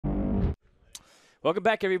Welcome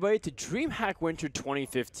back, everybody, to DreamHack Winter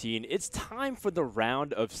 2015. It's time for the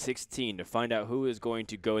round of 16 to find out who is going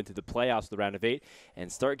to go into the playoffs of the round of 8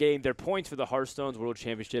 and start getting their points for the Hearthstone's World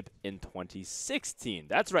Championship in 2016.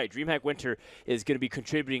 That's right, DreamHack Winter is going to be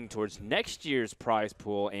contributing towards next year's prize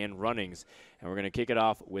pool and runnings. And we're going to kick it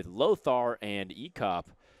off with Lothar and Ecop.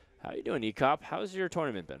 How you doing, Ecop? How's your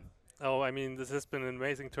tournament been? Oh, I mean, this has been an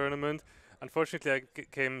amazing tournament. Unfortunately, I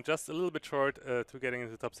came just a little bit short to getting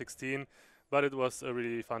into the top 16. But it was a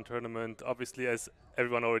really fun tournament. Obviously, as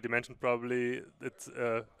everyone already mentioned, probably it's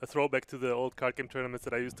a throwback to the old card game tournaments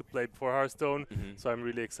that I used to play before Hearthstone. So I'm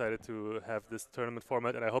really excited to have this tournament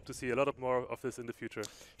format, and I hope to see a lot more of this in the future.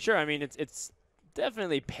 Sure. I mean, it's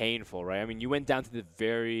definitely painful, right? I mean, you went down to the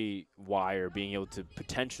very wire, being able to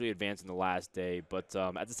potentially advance in the last day. But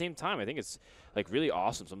at the same time, I think it's like really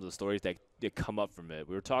awesome, some of the stories that come up from it.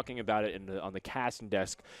 We were talking about it on the casting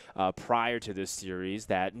desk prior to this series,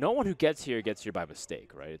 that no one who gets here by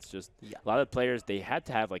mistake, right? It's just a lot of players, they had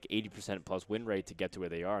to have like 80% plus win rate to get to where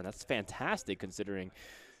they are, and that's fantastic considering,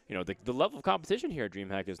 you know, the level of competition here at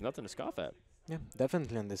DreamHack is nothing to scoff at. Yeah,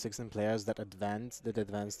 definitely. And the 16 players that advance to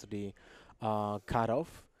the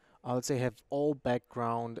cutoff, I would say have all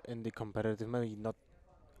background in the competitive, maybe not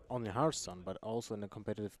only Hearthstone, but also in a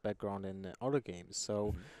competitive background in other games.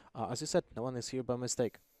 So, as you said, no one is here by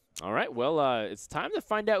mistake. All right, well, it's time to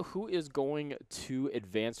find out who is going to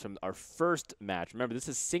advance from our first match. Remember, this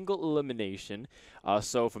is single elimination,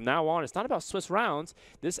 so from now on, it's not about Swiss rounds.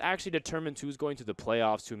 This actually determines who's going to the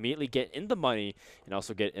playoffs to immediately get in the money and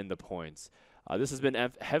also get in the points. This has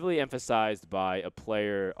been heavily emphasized by a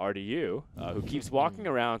player, RDU, who keeps walking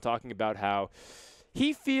around talking about how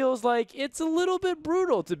he feels like it's a little bit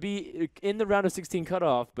brutal to be in the round of 16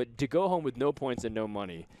 cutoff, but to go home with no points and no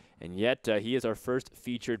money. And yet, he is our first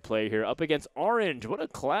featured player here up against Orange. What a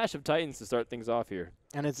clash of titans to start things off here.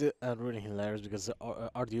 And it's really hilarious because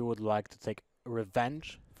RDU would like to take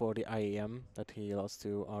revenge for the IEM that he lost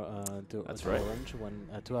to Orange when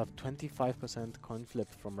to have 25% coin flip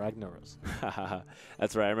from Ragnaros.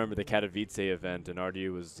 That's right. I remember the Katowice event, and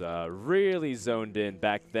RDU was really zoned in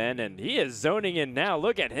back then, and he is zoning in now.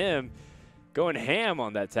 Look at him going ham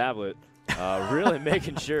on that tablet, really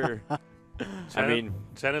making sure. I mean,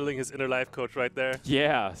 channeling his inner life coach right there.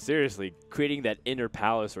 Yeah, seriously, creating that inner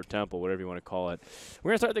palace or temple, whatever you want to call it. We're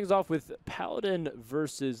going to start things off with Paladin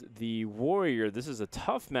versus the Warrior. This is a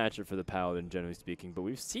tough matchup for the Paladin, generally speaking, but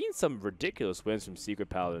we've seen some ridiculous wins from Secret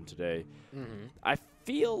Paladin today. I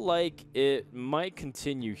feel like it might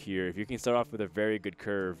continue here if you can start off with a very good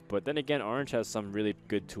curve, but then again, Orange has some really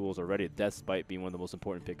good tools already, Death Spite being one of the most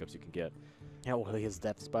important pickups you can get. Yeah, well, his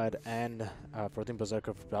Death Spite and 14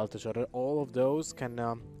 Berserker for Battle Shudder, all of those can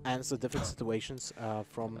answer different situations can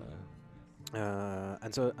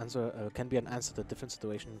be an answer to different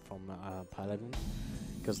situation from Paladin,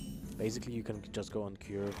 because basically you can just go on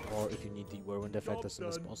Cure, or if you need the Whirlwind effect as soon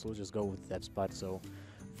as possible, just go with Death Spite. So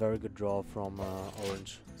very good draw from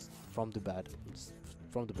Orange from the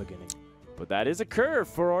beginning. But that is a curve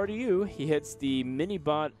for RDU. He hits the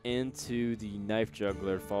mini-bot into the Knife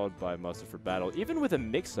Juggler, followed by Muster for Battle. Even with a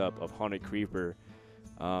mix-up of Haunted Creeper,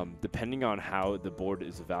 depending on how the board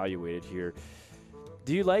is evaluated here.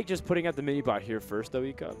 Do you like just putting out the mini-bot here first, though,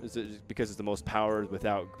 Ika? Is it because it's the most power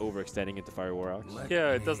without overextending into Fire War Axe?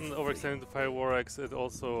 Yeah, it doesn't overextend into Fire War Axe. It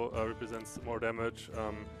also represents more damage.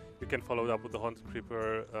 You can follow it up with the Haunted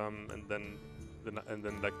Creeper, and then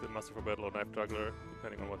like the Master for Battle or Knife Juggler,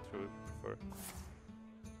 depending on what you prefer.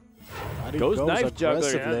 Goes Knife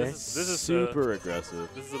Juggler. Yeah, this is super aggressive.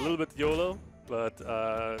 This is a little bit YOLO, but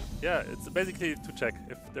yeah, it's basically to check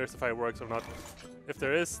if there's a fireworks or not. If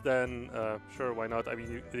there is, then sure, why not? I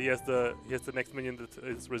mean, he has the next minion that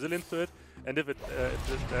is resilient to it, and if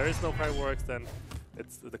there is no fireworks, then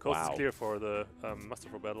the coast is clear for the Master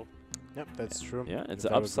for Battle. Yep, that's true. Yeah, it's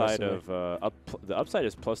the upside of the upside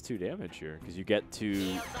is +2 damage here, because you get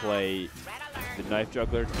to play the Knife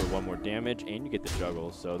Juggler for 1 more damage, and you get the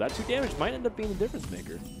juggle. So that 2 damage might end up being the difference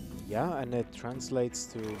maker. Yeah, and it translates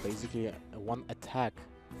to basically 1 attack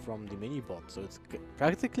from the mini bot. So it's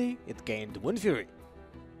practically it gained Wind Fury.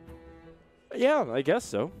 Yeah, I guess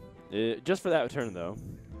so. Just for that turn, though,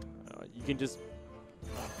 you can just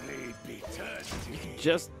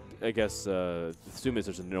I guess, assume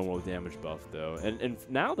there's a normal damage buff, though. And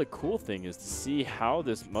now the cool thing is to see how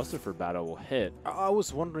this Muster for Battle will hit. I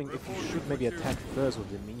was wondering if you should maybe attack first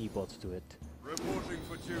with the mini-bot to it.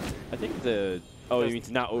 I think the... Oh, you mean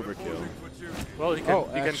to not overkill. Well, he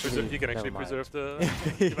can actually preserve the...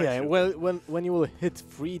 Yeah, well, when you will hit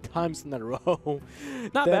 3 times in a row,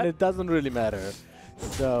 then it doesn't really matter.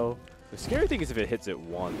 So... The scary thing is if it hits it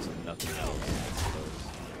once and nothing else.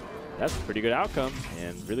 That's a pretty good outcome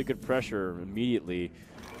and really good pressure immediately.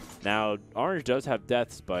 Now, Orange does have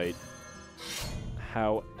Death Spite.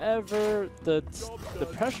 However, the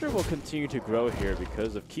pressure will continue to grow here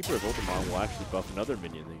because of Keeper of Ultimon will actually buff another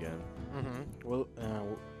minion again. Well,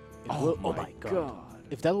 Oh my god.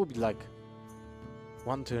 If that would be like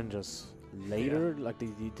one turn just later, like the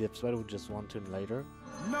Death Spite would just one turn later,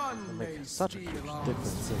 will make such a huge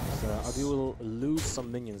difference. Adi will lose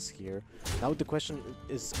some minions here. Now the question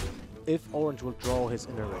is if Orange will draw his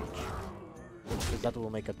inner range. Because that will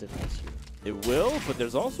make a difference here. It will, but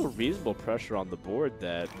there's also reasonable pressure on the board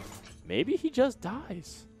that maybe he just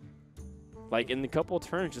dies. Like in a couple of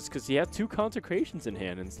turns, just because he had 2 Consecrations in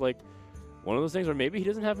hand. And it's like one of those things where maybe he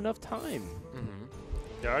doesn't have enough time.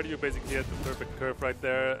 Yeah, RDU basically had the perfect curve right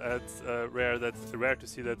there at Rare. That's rare to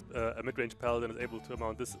see that a mid-range Paladin is able to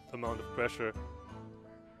mount this amount of pressure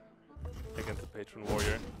against the Patron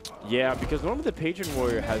Warrior. Yeah, because normally the Patron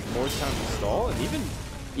Warrior has more time to stall and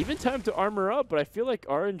even time to armor up, but I feel like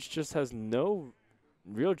Orange just has no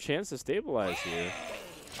real chance to stabilize here.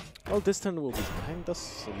 Well, this turn will be kinda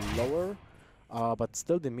slower, but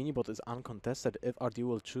still the mini-bot is uncontested if RDU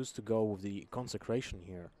will choose to go with the Consecration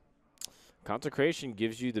here. Consecration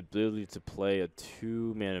gives you the ability to play a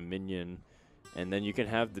 2-mana minion, and then you can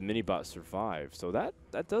have the mini-bot survive. So that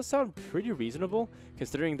does sound pretty reasonable,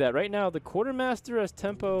 considering that right now the Quartermaster as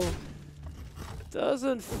tempo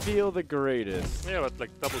doesn't feel the greatest. Yeah, but like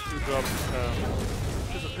double 2-drop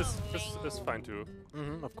is fine too.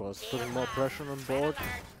 Of course, putting more pressure on board,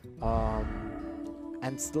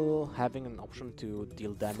 and still having an option to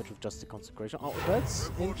deal damage with just the Consecration. Oh, that's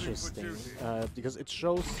interesting, because it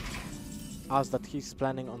shows us that he's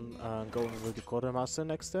planning on going with the Quartermaster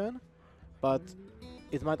next turn, but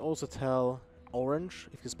it might also tell Orange,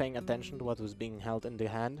 if he's paying attention to what was being held in the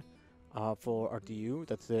hand, for RDU,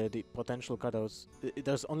 that the potential card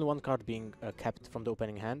there's only one card being kept from the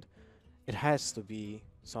opening hand. It has to be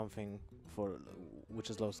something for which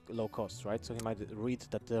is low cost, right? So he might read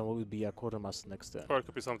that there will be a Quartermaster next turn. Or it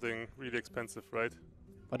could be something really expensive, right?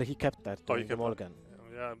 But he kept that during the mulligan.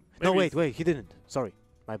 Yeah. No, wait, he didn't. Sorry,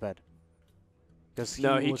 my bad.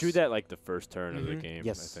 No, he drew that like the first turn of the game,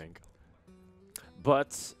 yes. I think.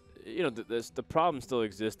 But you know, the problem still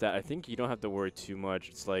exists that I think you don't have to worry too much.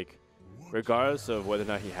 It's like, regardless of whether or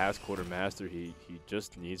not he has Quartermaster, he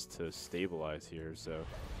just needs to stabilize here. So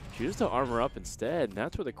choose to armor up instead, and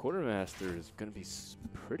that's where the Quartermaster is going to be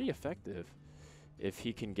pretty effective if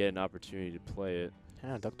he can get an opportunity to play it.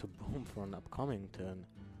 Yeah, Dr. Boom for an upcoming turn.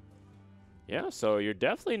 Yeah, so you're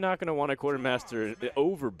definitely not going to want a Quartermaster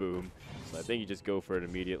over Boom. So I think you just go for it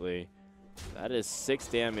immediately. That is 6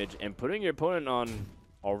 damage, and putting your opponent on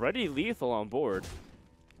already lethal on board.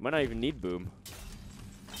 You might not even need Boom.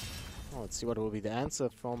 Oh, let's see what will be the answer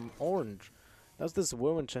from Orange. Does this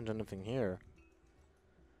Whirlwind change anything here?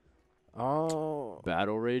 Oh.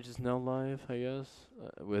 Battle Rage is now live, I guess,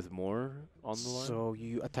 with more on the line. So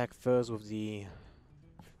you attack first with the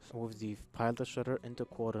Pilot Shredder into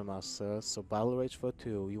Quartermaster. So Battle Rage for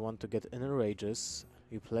 2. You want to get inner rages.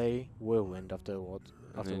 You play Whirlwind afterwards.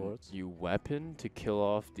 You weapon to kill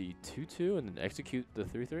off the 2/2 and then execute the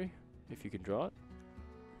 3/3 if you can draw it.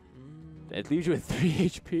 It leaves you with 3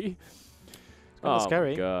 HP. Oh,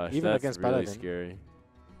 scary. Gosh, even that's against really Paladin. scary.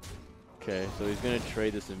 Okay, so he's gonna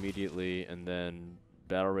trade this immediately and then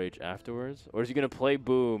Battle Rage afterwards, or is he gonna play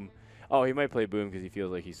Boom? Oh, he might play Boom because he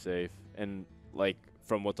feels like he's safe and like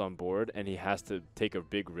from what's on board, and he has to take a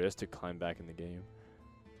big risk to climb back in the game.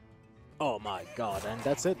 Oh my god, and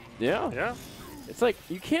that's it. Yeah. Yeah. It's like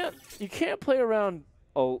you can't play around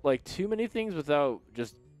like too many things without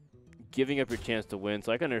just giving up your chance to win.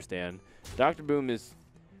 So I can understand. Dr. Boom is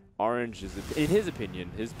Orange is, in his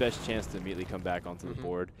opinion, his best chance to immediately come back onto the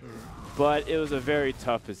board. But it was a very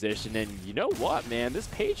tough position, and you know what, man? This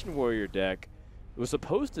Patron Warrior deck was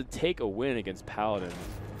supposed to take a win against Paladin.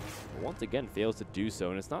 Once again, fails to do so,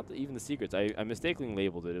 and it's not even the secrets. I mistakenly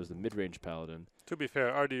labeled it. It was the mid-range Paladin. To be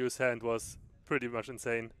fair, RDU's hand was pretty much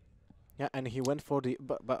insane. Yeah, and he went for the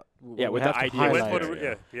yeah, with the idea. He went for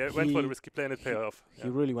highlight. the went for the risky play and it paid off. He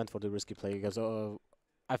really went for the risky play because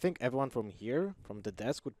I think everyone from here, from the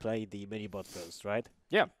desk, would play the mini-bot first, right?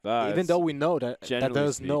 Yeah. Even though we know that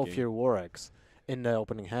there's no speaking. Fear Warx in the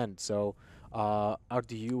opening hand. So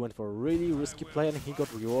RDU went for a really risky play and he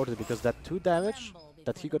got rewarded because that 2 damage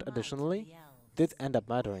that he got additionally did end up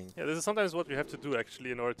mattering. Yeah, this is sometimes what you have to do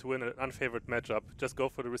actually in order to win an unfavored matchup. Just go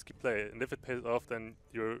for the risky play, and if it pays off, then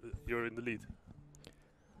you're in the lead.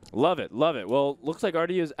 Love it, love it. Well, looks like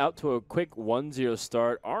RDU is out to a quick 1-0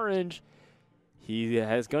 start. Orange, he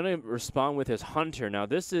is going to respond with his Hunter. Now,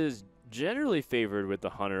 this is generally favored with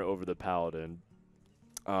the Hunter over the Paladin.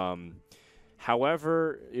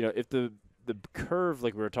 However, you know, if the curve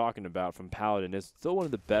like we were talking about from Paladin is still one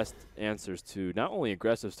of the best answers to not only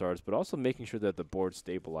aggressive starts but also making sure that the board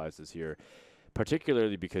stabilizes here,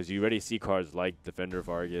 particularly because you already see cards like Defender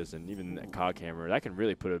Vargas and even Coghammer that can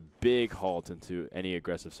really put a big halt into any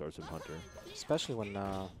aggressive starts from Hunter. Especially when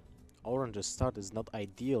Orange's start is not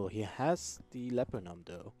ideal. He has the Leopardom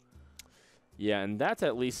though. Yeah, and that's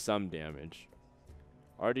at least some damage.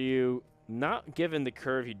 RDU, not given the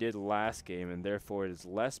curve he did last game, and therefore it is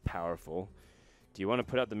less powerful. Do you want to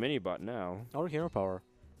put out the mini bot now? Or Hero Power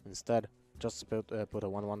instead. Just put a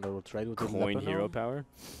 1/1 that will trade with the Coin Leopardom. Hero Power?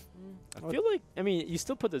 I feel like, I mean, you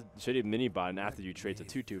still put the shitty mini bot in after you trade the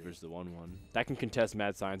 2/2 versus the 1/1. That can contest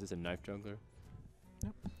Mad Scientist and Knife Jungler.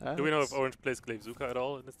 Do we know if Orange plays Glaive Zuka at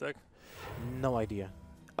all in this deck? No idea.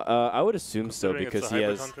 I would assume so Considering because it's a he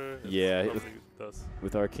hybrid has, hunter, it yeah, probably does.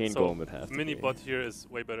 with Arcane So Golem it has to Mini be. bot here is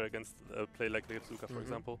way better against a play like Glaive Zuka, for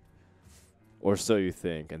example. Or so you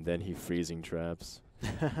think, and then he freezing traps.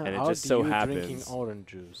 And it just so drinking happens- orange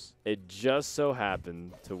juice. It just so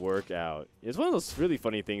happened to work out. It's one of those really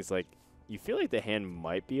funny things, like, you feel like the hand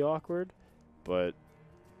might be awkward, but,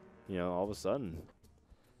 you know, all of a sudden,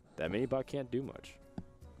 that mini bot can't do much.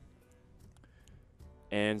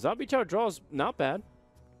 And Zombie Chow draws not bad.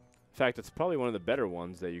 In fact, it's probably one of the better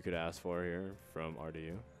ones that you could ask for here from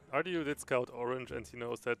RDU. RDU did scout Orange, and he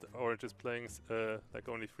knows that Orange is playing like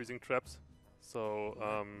only freezing traps. So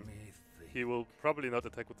he will probably not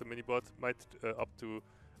attack with the mini bot. Might opt to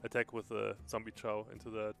attack with a Zombie Chow into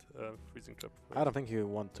that freezing trap. I don't think you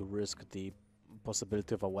want to risk the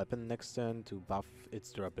possibility of a weapon next turn to buff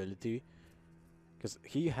its durability, because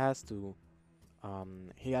he has to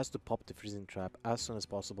pop the freezing trap as soon as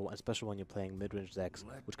possible, especially when you're playing mid-range decks,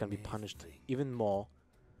 which can be punished even more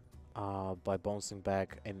by bouncing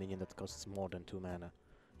back a minion that costs more than 2 mana.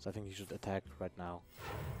 So I think he should attack right now.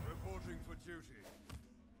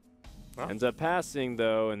 Huh? Ends up passing,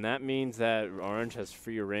 though, and that means that Orange has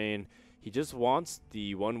free reign. He just wants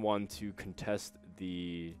the 1/1 to contest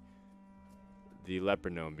the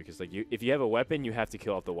Leopard Gnome, because like if you have a weapon, you have to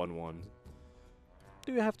kill off the 1/1.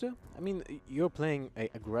 Do you have to? I mean, you're playing a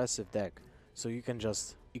aggressive deck, so you can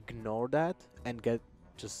just ignore that and get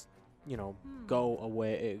just, you know, go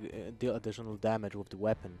away, deal additional damage with the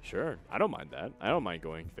weapon. Sure, I don't mind that. I don't mind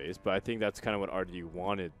going face, but I think that's kind of what RDU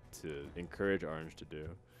wanted to encourage Orange to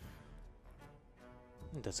do.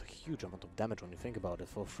 That's a huge amount of damage when you think about it.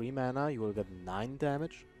 For 3 mana, you will get 9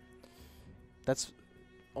 damage. That's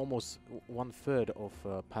almost 1/3 of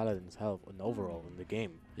Paladin's health in overall in the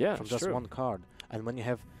game. Yeah, from just true. 1 card. And when you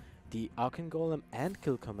have the Arcane Golem and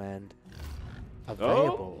Kill Command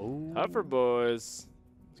available. Oh, Huffer boys.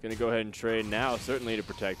 He's going to go ahead and trade now, certainly to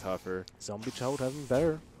protect Huffer. Zombie Chow would have been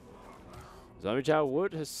better. Zombie Chow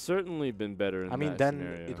would has certainly been better in I mean, that then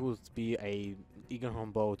scenario. it would be a Eagle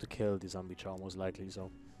Bow to kill the Zombie Chow most likely,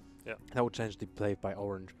 so Yeah. that would change the play by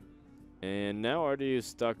Orange. And now RDU is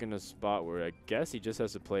stuck in a spot where I guess he just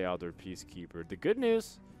has to play out their Peacekeeper. The good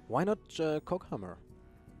news, Why not Coghammer?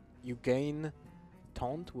 You gain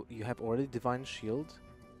Taunt, you have already Divine Shield.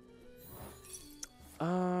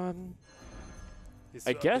 He's,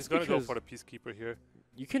 I guess he's gonna go because- for the Peacekeeper here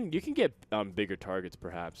you can get bigger targets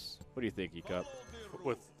perhaps. What do you think, Ekup?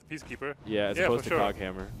 with Peacekeeper. Yeah, as Yeah, opposed for to sure.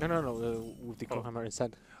 Coghammer. No, with the Oh. Coghammer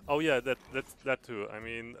instead. Oh yeah, that too. I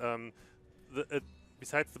mean,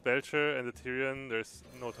 besides the Belcher and the Tyrion, there's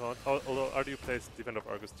no taunt. Although RDU plays Defender of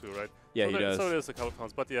Argus too, right? Yeah, so he does. So there's a couple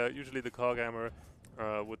taunts, but yeah, usually the Coghammer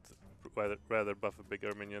would rather buff a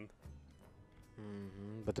bigger minion.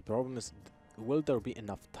 But the problem is, will there be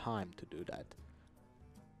enough time to do that?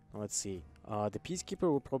 Let's see. The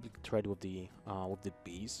Peacekeeper will probably trade with the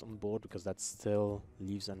bees on board, because that still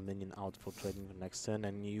leaves a minion out for trading the next turn,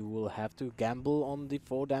 and you will have to gamble on the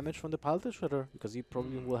 4 damage from the Pilot Shredder, because you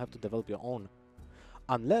probably will have to develop your own.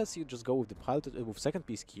 Unless you just go with the with second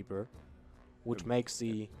Peacekeeper, which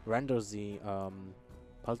renders the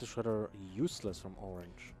Pilot Shredder useless from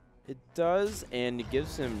Orange. It does, and it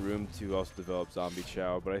gives him room to also develop Zombie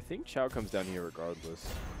Chow, but I think Chow comes down here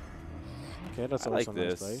regardless. Okay, that's I like also a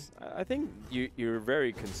nice play. this. I think you're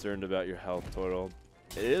very concerned about your health total.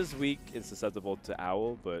 It is weak and susceptible to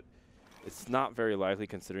Owl, but it's not very likely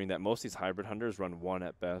considering that most of these hybrid hunters run 1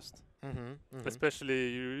 at best. Especially,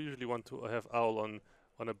 you usually want to have Owl on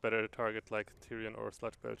a better target like Tyrion or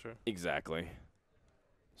Sludge Belcher. Exactly.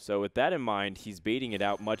 So with that in mind, he's baiting it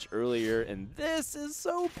out much earlier, and this is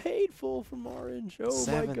so painful from Orange. Oh my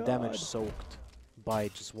 7 god. damage soaked by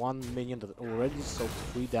just 1 minion that already soaked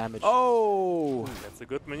 3 damage. Oh! That's a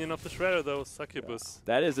good minion of the Shredder though, Succubus.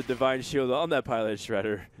 That is a Divine Shield on that Pilot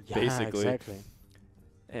Shredder, yeah, basically. exactly.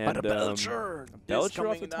 And But a Belcher! Belcher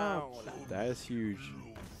off the top. That is huge.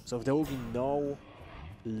 So if there will be no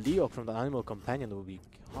Leok from the Animal Companion, it will be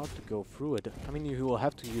hard to go through it. I mean, you will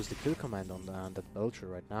have to use the kill command on that Belcher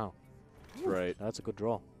right now. That's right. That's a good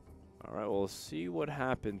draw. All right, well, let's see what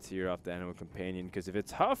happens here off the Animal Companion, because if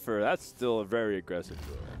it's Huffer, that's still a very aggressive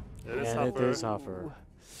draw. It is And it Huffer. is Huffer.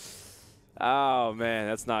 Oh, man,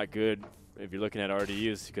 that's not good if you're looking at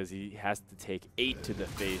RDUs, because he has to take 8 to the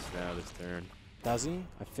face now this turn. Does he?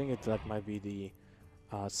 I think it like might be the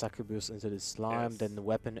Succubus into the slime, Yes. then the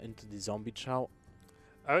weapon into the zombie chow.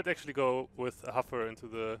 I would actually go with a Huffer into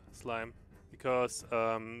the slime because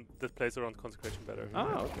that plays around Consecration better. Oh,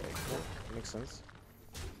 okay. Yeah, makes sense.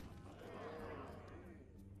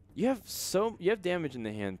 You have damage in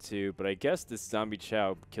the hand too, but I guess this zombie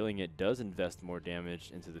chow killing it does invest more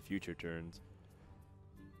damage into the future turns.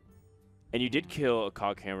 And you did kill a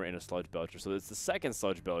Coghammer and a Sludge Belcher, so it's the second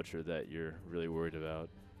Sludge Belcher that you're really worried about.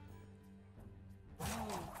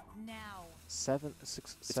 Now. It's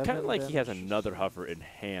kind of like he has another Huffer in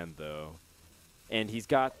hand though, and he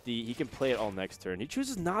can play it all next turn. He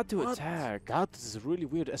chooses not to attack. That is really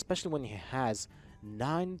weird, especially when he has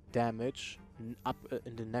 9 damage up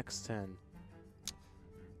in the next 10.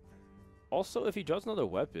 Also, if he draws another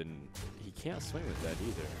weapon, he can't swing with that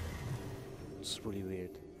either. It's really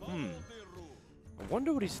weird. I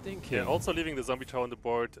wonder what he's thinking. Yeah, also leaving the zombie chow on the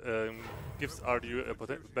board gives RDU a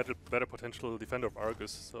better potential defender of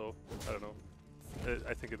Argus, so I don't know.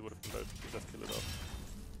 I think it would have been better to just kill it off.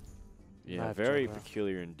 Yeah, Knife very juggler.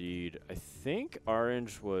 peculiar indeed. I think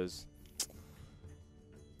Orange was...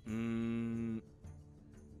 No,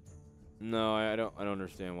 I don't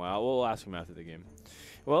understand why. We'll ask him after the game.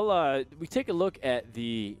 Well, we take a look at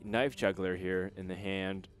the Knife Juggler here in the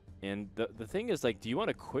hand. And the thing is, like, do you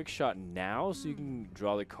want a quick shot now so you can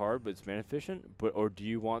draw the card, but it's mana efficient? Or do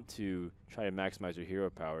you want to try to maximize your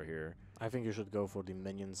hero power here? I think you should go for the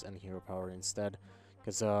minions and hero power instead,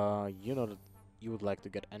 because you know that you would like to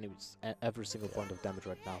get every single point of damage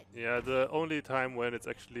right now. Yeah, the only time when it's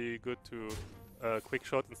actually good to quick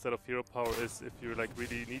shot instead of hero power is if you like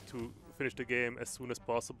really need to finish the game as soon as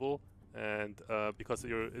possible, and because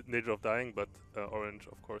you're in danger of dying. But Orange,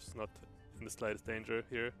 of course, not in the slightest danger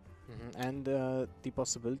here. And the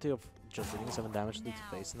possibility of just dealing 7 damage to the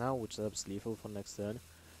face now, which setups lethal for next turn.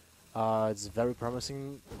 It's very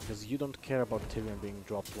promising because you don't care about Tyrion being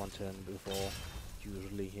dropped 1 turn before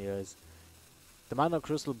usually he is. The Mana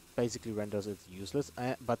Crystal basically renders it useless,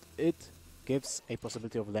 but it gives a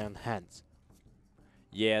possibility of lay on hands.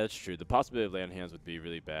 Yeah, that's true. The possibility of land hands would be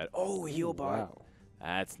really bad. Oh, heal bar. Wow.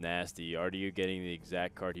 That's nasty. RDU getting the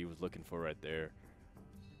exact card he was looking for right there.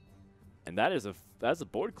 And that's a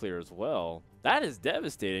board clear as well. That is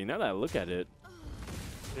devastating now that I look at it.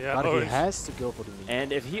 Yeah, But he Orange. has to go for the minion.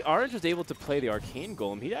 And if Orange was able to play the Arcane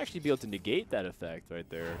Golem, he'd actually be able to negate that effect right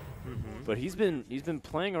there. But he's been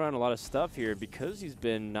playing around a lot of stuff here because he's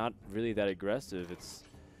been not really that aggressive. It's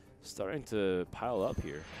starting to pile up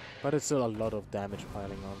here. But it's still a lot of damage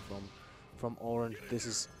piling on from Orange. This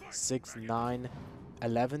is 6, 9,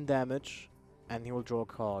 11 damage, and he will draw a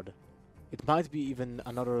card. It might be even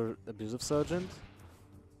another Abusive Sergeant.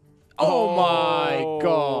 Oh my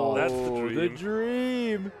god! That's the dream. The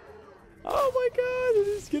dream! Oh my god,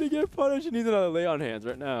 he's gonna get punished and he's gonna lay on hands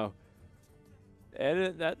right now.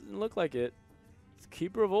 And that didn't look like it. It's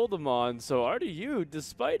Keeper of Oldemon, so RDU,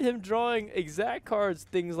 despite him drawing exact cards,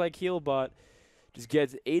 things like Healbot, just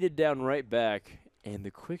gets aided down right back. And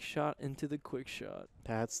the quick shot into the quick shot.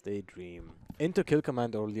 That's the dream. Into Kill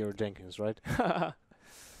Command or Leo Jenkins, right?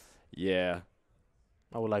 Yeah.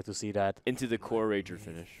 I would like to see that. Into the Core Rager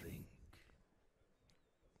finish.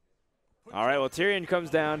 All right, well, Tyrion comes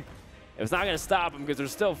down. It's not going to stop him because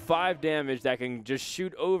there's still 5 damage that can just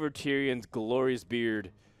shoot over Tyrion's glorious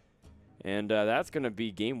beard. And that's going to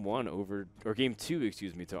be game 1 over, or game 2,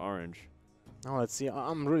 excuse me, to Orange. Now let's see.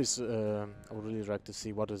 I'm really, I would really like to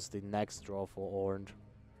see what is the next draw for Orange.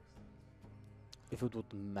 If it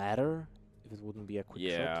would matter, if it wouldn't be a quick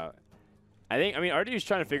shot. Yeah. I mean, RDU's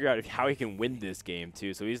trying to figure out how he can win this game,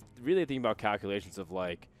 too. So he's really thinking about calculations of,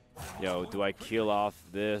 like, you know, do I kill off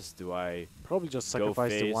this? Do I Probably just go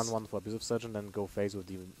sacrifice the face? 1/1 for Abusive Surgeon and go phase with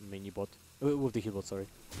the mini bot. With the heal bot, sorry.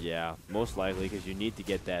 Yeah, most likely because you need to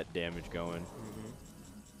get that damage going.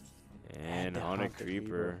 And the on a Hunter creeper.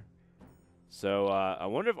 Creeper. So I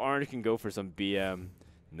wonder if Orange can go for some BM.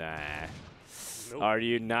 Nah. Nope. Are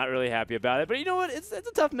you not really happy about it? But you know what? It's a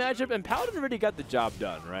tough matchup, and Paladin already got the job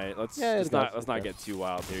done, right? Let's not get too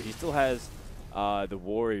wild here. He still has the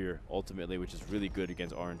Warrior ultimately, which is really good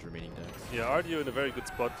against Orange remaining decks. Yeah, RDU in a very good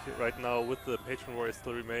spot right now with the Patron Warrior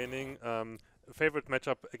still remaining. favorite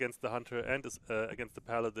matchup against the Hunter and against the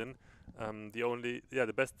Paladin.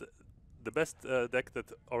 The best deck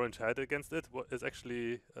that Orange had against it is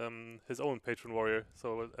actually his own Patron Warrior,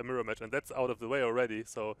 so a mirror match, and that's out of the way already.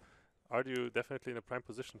 So Ardu definitely in a prime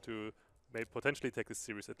position to potentially take this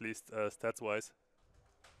series, at least stats-wise.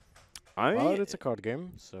 Well, it's a card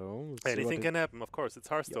game, so let's see Anything can happen, of course. It's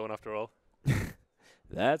Hearthstone after all.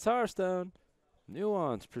 That's Hearthstone.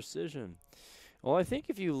 Nuance, precision. Well, I think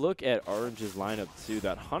if you look at Orange's lineup too,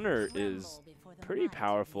 that Hunter is pretty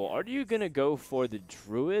powerful. Are you going to go for the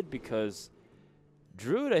Druid? Because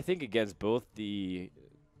Druid, I think, against both the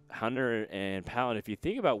Hunter and Paladin, if you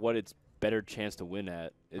think about what its better chance to win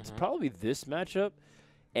at, it's probably this matchup.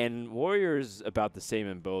 And Warrior's about the same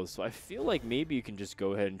in both. So I feel like maybe you can just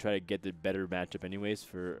go ahead and try to get the better matchup anyways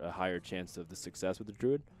for a higher chance of the success with the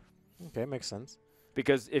Druid. Okay, makes sense.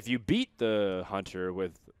 Because if you beat the Hunter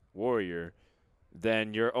with Warrior,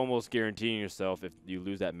 then you're almost guaranteeing yourself if you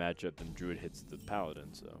lose that matchup, then Druid hits the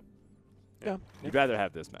Paladin. So Yeah. you'd rather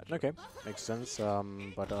have this matchup. Okay, makes sense.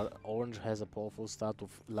 But Orange has a powerful start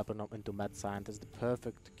with Lebanon into Mad Scientist, the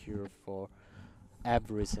perfect cure for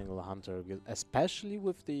every single Hunter, especially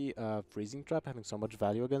with the Freezing Trap having so much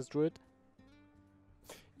value against Druid.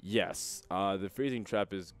 Yes, the Freezing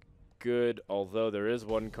Trap is good, although there is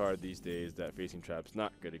one card these days that Freezing Trap's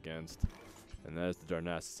not good against, and that is the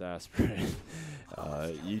Darnassus Aspirant.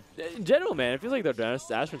 In general, man, it feels like the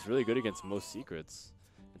Darnassus Aspirant's really good against most secrets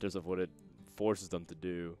in terms of what it forces them to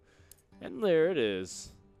do. And there it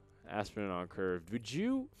is, Aspirant on curve. Would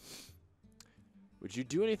you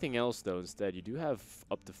do anything else though? Instead, you do have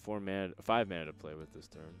up to 5 mana to play with this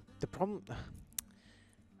turn. The problem,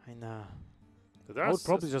 I would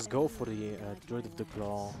probably just go for the Druid of the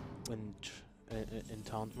Claw in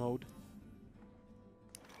taunt mode.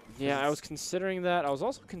 Yeah, I was considering that. I was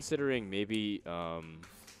also considering maybe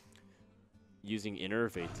using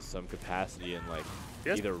Innervate to some capacity in like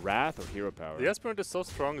either Wrath or Hero Power. The Aspirant is so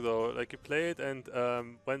strong though. Like you play it, and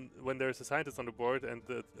when there's a scientist on the board and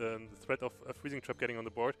the threat of a Freezing Trap getting on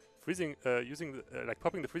the board, popping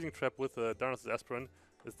the Freezing Trap with Darnassus Aspirant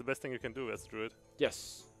is the best thing you can do as Druid.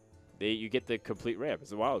 Yes. You get the complete ramp.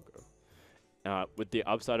 It's a wild growth. With the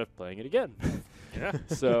upside of playing it again. Yeah.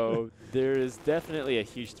 So there is definitely a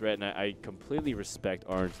huge threat, and I completely respect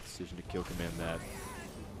Orange's decision to kill command that.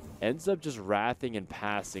 Ends up just wrathing and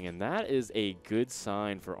passing, and that is a good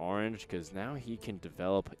sign for Orange because now he can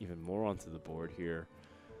develop even more onto the board here.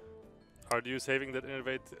 Are you saving that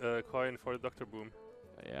Innervate coin for Dr. Boom?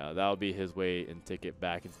 Yeah, that'll be his way and take it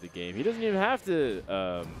back into the game. He doesn't even have to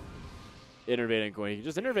Innervate and going. He can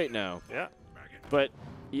just Innervate now. Yeah. But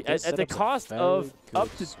at the cost of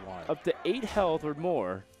up to 8 health or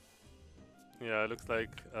more. Yeah, it looks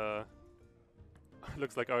like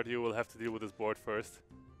RDU will have to deal with his board first.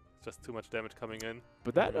 Just too much damage coming in.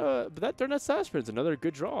 But that Darnassus Aspirant's another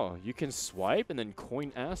good draw. You can swipe and then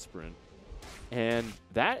coin Aspirant. And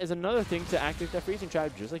that is another thing to activate that Freezing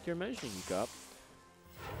Trap, just like you're mentioning, Cup.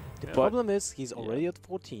 The problem is he's already at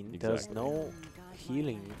 14. Exactly. There's no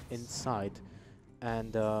healing inside,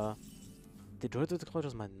 and the Druid of the Claw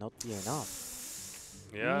just might not be enough.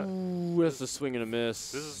 Yeah. Ooh, that's a swing and a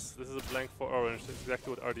miss. This is a blank for Orange. That's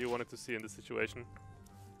exactly what RDU wanted to see in this situation.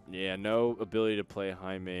 Yeah, no ability to play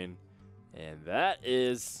high main, and that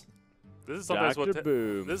is This is sometimes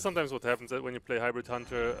Boom. This is sometimes what happens when you play Hybrid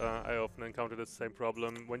Hunter. I often encounter the same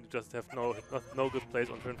problem when you just have no good plays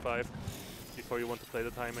on turn 5 before you want to play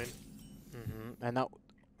the high main. And now,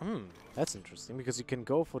 that's interesting because you can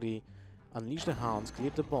go for the Unleash the Hounds, clear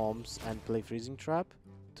the bombs, and play Freezing Trap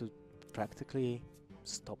to practically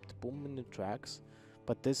stop the boom in the tracks.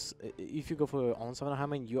 But this, if you go for on 7 high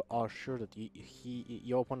main, you are sure that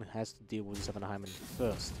your opponent has to deal with the 7 high main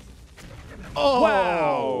first. Oh!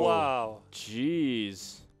 Wow! Wow!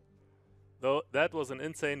 Jeez. Though that was an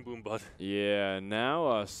insane boom bot. Yeah,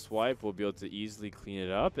 now Swipe will be able to easily clean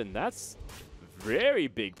it up, and that's very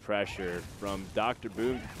big pressure from Dr.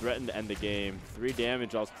 Boom to threaten to end the game. 3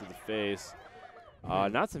 damage also to the face.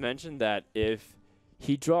 Not to mention that if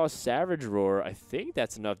he draws Savage Roar, I think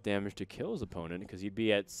that's enough damage to kill his opponent because he'd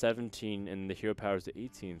be at 17 and the hero power is the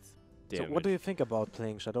 18th damage. So what do you think about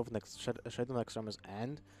playing Shadow Nextremus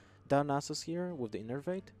and Darnassus here with the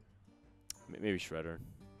Innervate? Maybe Shredder.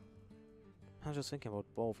 I was just thinking about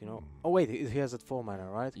both, you know. Oh wait, he has it 4 mana,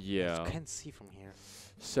 right? Yeah. I can't see from here.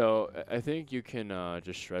 So I think you can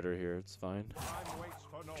just Shredder here. It's fine.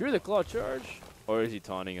 Drew the Claw Charge, or is he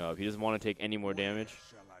taunting up? He doesn't want to take any more damage.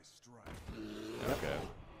 Okay.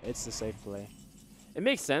 It's the safe play. It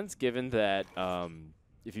makes sense given that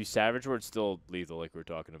if you Savage Roar, it's still lethal, like we were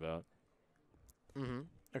talking about.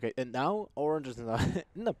 Okay, and now Orange is in a,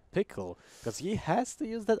 in a pickle, because he has to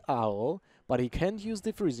use that owl, but he can't use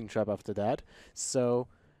the freezing trap after that, so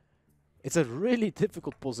it's a really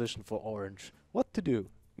difficult position for Orange. What to do?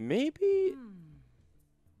 Maybe.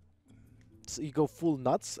 So you go full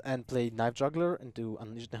nuts and play Knife Juggler into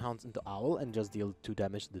Unleash the Hounds into Owl and just deal 2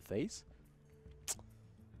 damage to the face?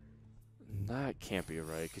 That can't be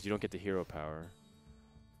right, because you don't get the hero power.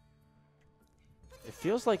 It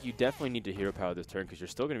feels like you definitely need to hero power this turn, because you're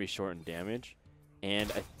still going to be short in damage.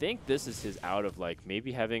 And I think this is his out of, like,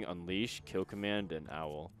 maybe having Unleash, Kill Command, and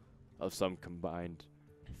Owl of some combined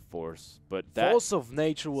force. But that... Force of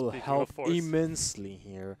Nature will Speaking of help force. immensely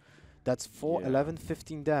here. That's 4, Yeah. 11,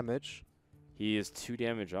 15 damage. He is 2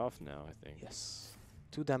 damage off now, I think. Yes.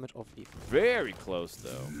 2 damage off each. Very close,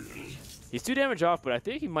 though. He's 2 damage off, but I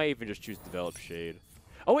think he might even just choose Develop Shade.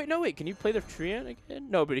 Oh, wait, no, wait. Can you play the Treant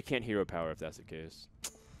again? No, but he can't hero power if that's the case.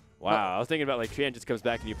 Wow, I was thinking about, like, Treant just comes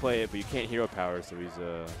back and you play it, but you can't hero power, so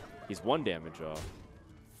he's 1 damage off.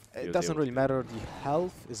 He It was doesn't able really to. matter. The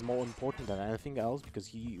health is more important than anything else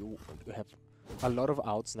because you have a lot of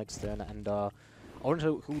outs next turn, and Orange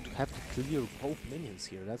would have to clear both minions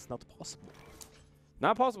here. That's not possible.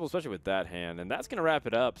 Not possible, especially with that hand. And that's going to wrap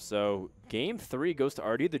it up. So game 3 goes to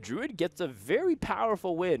RDU. The Druid gets a very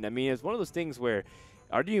powerful win. I mean, it's one of those things where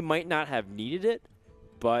RDU might not have needed it,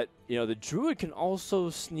 but, you know, the Druid can also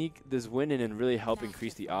sneak this win in and really help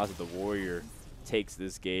increase the odds that the Warrior takes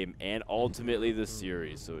this game and ultimately the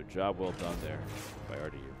series. So a job well done there by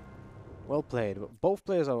RDU. Well played. Both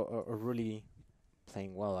players are really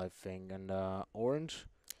playing well, I think. And Orange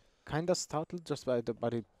kind of startled just by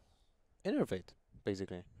the Innervate,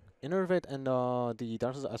 basically. Innervate and the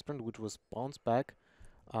Darkness Aspirant, which was bounced back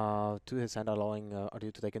to his hand, allowing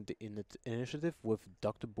RDU to take the initiative with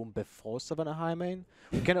Dr. Boom before 7 high main.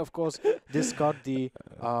 We can, of course, discard the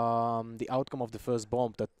outcome of the first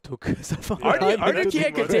bomb that took Sapphire High main RDU to the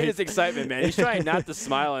can't contain grave. his excitement, man. He's trying not to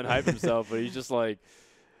smile and hype himself, but he's just like,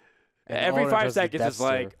 And every Orange 5 has the seconds, it's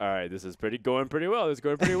like, Deathster. all right, this is going pretty well. This is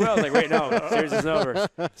going pretty well. It's like, wait, no, series isn't over.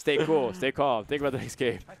 Stay cool, stay calm. Think about the next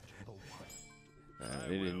game.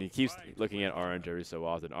 And he keeps looking at Orange every so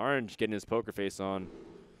often. Orange getting his poker face on.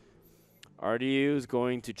 RDU is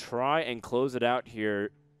going to try and close it out here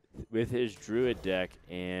with his Druid deck,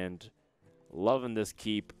 and loving this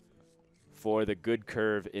keep for the good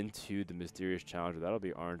curve into the Mysterious Challenger. That'll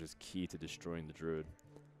be Orange's key to destroying the Druid.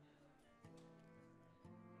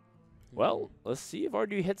 Well, let's see if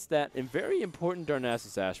RDU hits that. And very important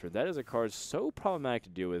Darnassus Aspirant. That is a card so problematic to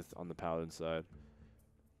deal with on the Paladin side.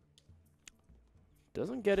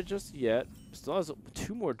 Doesn't get it just yet. Still has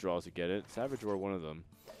 2 more draws to get it. Savage War, one of them.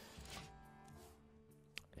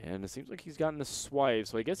 And it seems like he's gotten a swipe,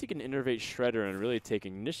 so I guess he can innervate Shredder and really take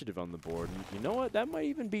initiative on the board. And you know what? That might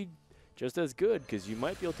even be just as good, because you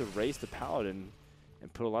might be able to race the Paladin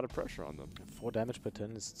and put a lot of pressure on them. 4 damage per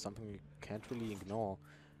turn is something you can't really ignore.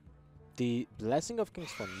 The Blessing of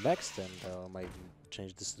Kings for next turn might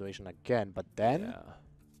change the situation again, but then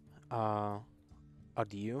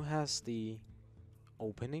RDU has the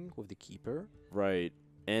opening with the Keeper. Right.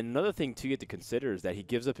 And another thing, too, you have to consider is that he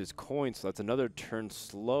gives up his coin, so that's another turn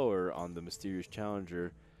slower on the Mysterious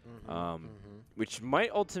Challenger, which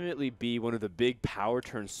might ultimately be one of the big power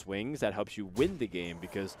turn swings that helps you win the game,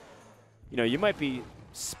 because, you know, you might be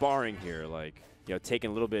sparring here, like, you know,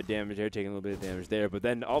 taking a little bit of damage there, taking a little bit of damage there, but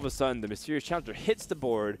then all of a sudden the Mysterious Challenger hits the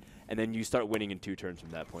board, and then you start winning in 2 turns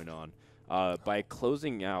from that point on. By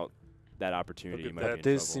closing out that opportunity, you might be in This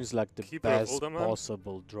trouble. seems like the Keeper of best Uldaman?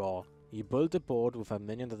 possible draw. You build a board with a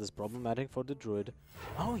minion that is problematic for the Druid.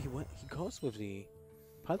 Oh, he goes with the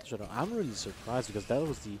Pilot Shadow. I'm really surprised because that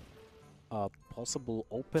was the possible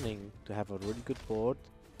opening to have a really good board.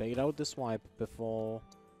 Bait out the swipe before.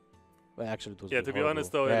 Well, actually, it was. Yeah, to be horrible.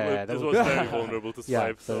 honest though, Yeah, this that was very vulnerable to Yeah,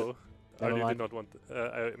 swipe, but so never RDU did mind. not want.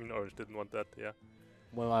 I mean, Orange didn't want that. Yeah.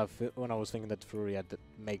 Well, when I was thinking that Fury, that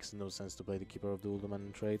makes no sense to play the Keeper of the Uldaman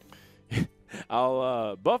in trade.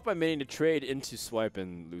 I'll buff my minion to trade into swipe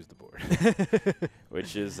and lose the board.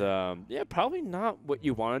 Which is, yeah, probably not what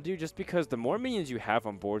you want to do, just because the more minions you have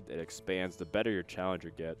on board that expands, the better your challenger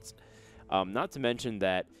gets. Not to mention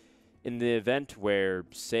that in the event where,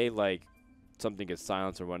 say, like, something gets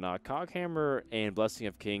silenced or whatnot, Coghammer and Blessing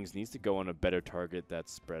of Kings needs to go on a better target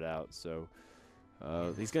that's spread out. So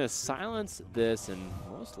he's going to silence this and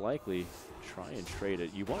most likely try and trade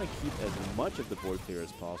it. You want to keep as much of the board clear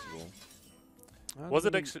as possible. Was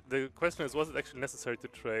it actually? The question is, was it actually necessary to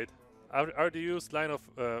trade? RDU's line of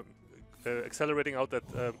accelerating out that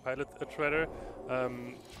pilot shredder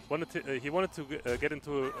he wanted to get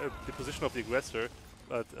into the position of the aggressor,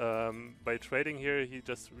 but by trading here, he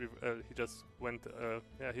just went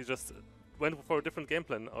for a different game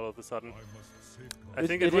plan all of a sudden. I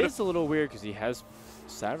think it is a little weird because he has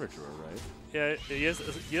Savage Roar, right? Yeah, he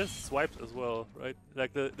has swipes as well, right?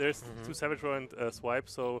 Like there's two Savage Roar and swipe,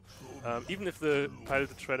 so even if the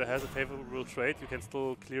piloted trader has a favorable trade, you can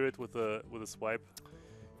still clear it with a swipe.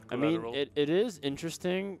 I mean, it is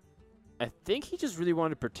interesting. I think he just really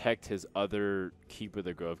wanted to protect his other Keeper of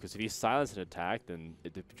the Grove, because if he silenced an attack, then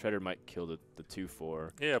the trader might kill the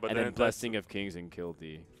 2/4. Yeah, but and then Blessing of Kings and kill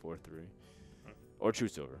the 4/3. Or True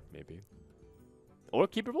Silver, maybe. Or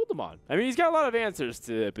Keeper Voldemort. I mean, he's got a lot of answers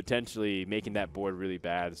to potentially making that board really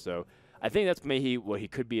bad. So I think that's maybe what he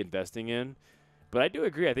could be investing in. But I do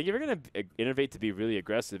agree. I think if you're going to innovate to be really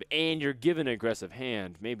aggressive and you're given an aggressive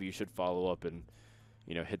hand, maybe you should follow up and,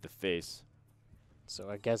 you know, hit the face. So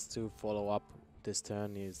I guess to follow up this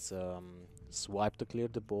turn is swipe to clear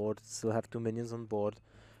the board, still have 2 minions on board,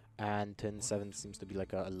 and turn 7 seems to be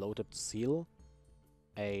like a loaded seal,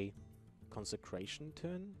 a consecration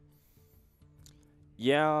turn.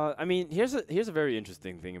 Yeah, I mean, here's a very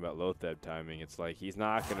interesting thing about Lotheb timing. It's like he's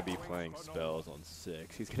not going to be playing spells on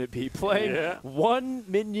 6. He's going to be playing 1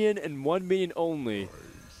 minion and 1 minion only.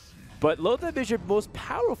 But Lotheb is your most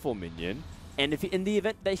powerful minion, and if in the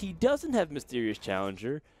event that he doesn't have Mysterious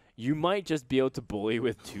Challenger, you might just be able to bully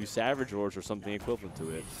with 2 Savage Roars or something equivalent to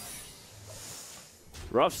it.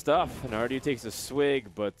 Rough stuff, and RDU takes a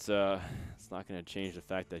swig, but it's not going to change the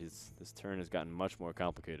fact that this turn has gotten much more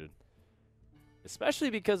complicated. Especially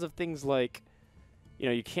because of things like, you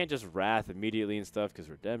know, you can't just Wrath immediately and stuff because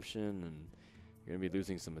Redemption, and you're going to be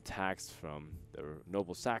losing some attacks from the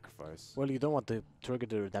Noble Sacrifice. Well, you don't want to trigger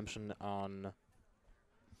the Redemption on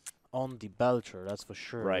the Belcher, that's for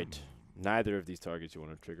sure. Right. Neither of these targets you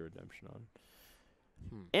want to trigger Redemption on.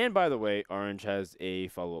 And by the way, Orange has a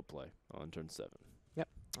follow-up play on turn 7. Yep.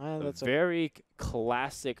 That's a very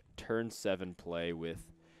classic turn 7 play with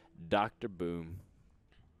Dr. Boom.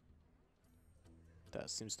 That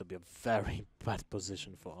seems to be a very bad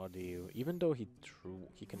position for RDU. Even though he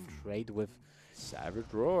can trade with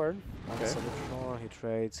Savage Roar. Okay. Savage Roar, he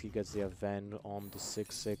trades, he gets the event on the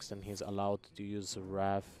 6/6, and he's allowed to use a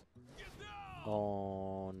Wrath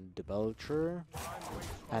on the Belcher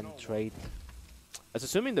and trade. That's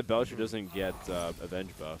assuming the Belcher doesn't get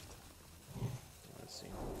Avenge buffed. Let's see.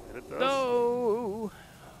 It does. No!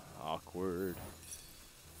 Awkward.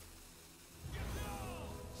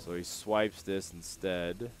 So he swipes this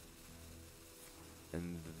instead.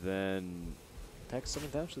 And then... Attacks 7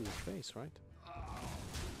 times to the face, right?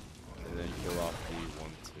 And then kill off the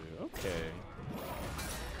 1/2. Okay.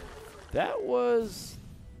 That was...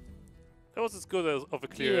 That was as good of a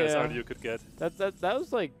clear as RDU could get. That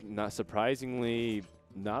was like not surprisingly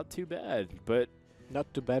not too bad, but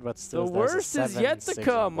not too bad, but still the worst is yet to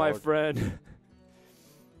come, my friend.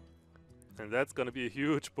 And that's gonna be a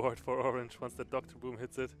huge board for Orange once the Dr. Boom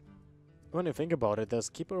hits it. When you think about it, there's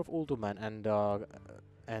Keeper of Ulduman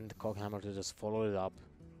and Coghammer to just follow it up,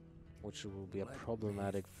 which will be a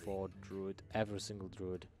problematic for Druid, every single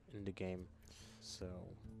Druid in the game. So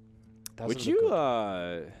would you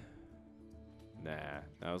nah,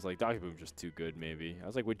 I was like, Dr. Boom's just too good, maybe. I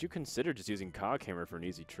was like, would you consider just using Coghammer for an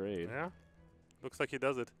easy trade? Yeah, looks like he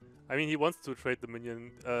does it. I mean, he wants to trade the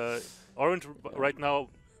minion. Orange right now,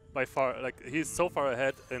 by far, like, he's so far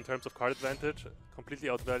ahead in terms of card advantage, completely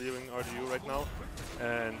outvaluing RDU right now.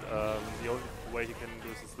 And the only way he can do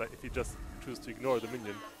this is like if he just chooses to ignore the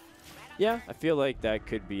minion. Yeah, I feel like that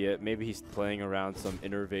could be it. Maybe he's playing around some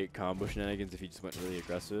innervate combo shenanigans if he just went really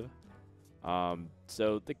aggressive.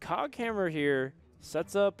 So the Coghammer here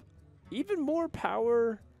sets up even more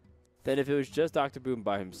power than if it was just Dr. Boom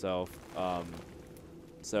by himself.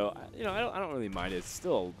 So you know, I don't really mind it. It's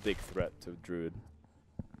still a big threat to Druid.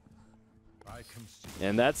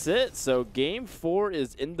 And that's it. So game 4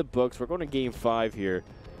 is in the books. We're going to game 5 here.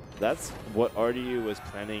 That's what RDU was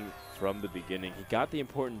planning from the beginning. He got the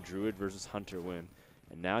important Druid versus Hunter win,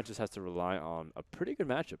 and now just has to rely on a pretty good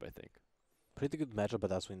matchup, I think. Pretty good matchup,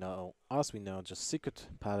 but as we know, just Secret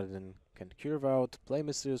Paladin can curve out, play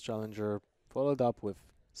Mysterious Challenger, followed up with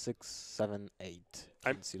 6, 7, 8.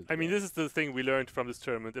 I mean, this is the thing we learned from this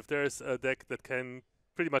tournament. If there's a deck that can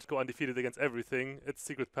pretty much go undefeated against everything, it's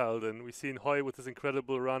Secret Paladin. We've seen Hoy with his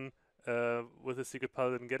incredible run with his Secret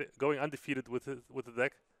Paladin going undefeated with the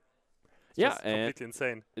deck. Yeah, and completely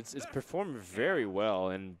insane. It's performed very well,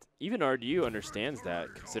 and even RDU understands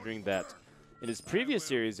that, considering that In his previous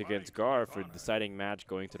series against Gar for the deciding match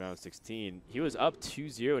going to round 16, he was up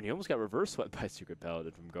 2-0 and he almost got reverse swept by Secret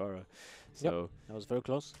Paladin from Gara. So that was very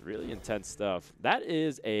close. really intense stuff. That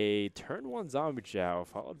is a turn 1 Zombie Chow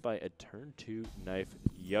followed by a turn 2 Knife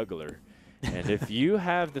Juggler. And if you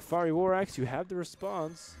have the Fiery War Axe, you have the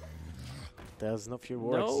response. There's no Fury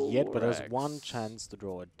War Axe yet, but there's War one Axe. chance to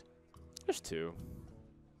draw it. There's 2.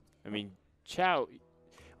 I mean, Chow,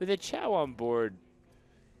 with a Chow on board,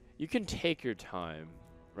 you can take your time,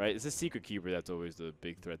 right? It's a Secret Keeper that's always the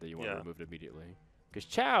big threat that you want to remove immediately. Because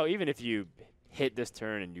Chow, even if you hit this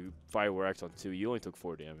turn and you Fire War Axe on 2, you only took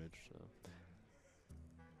 4 damage. So.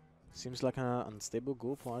 Seems like an unstable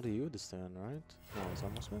goal for RDU this turn, right? No, it's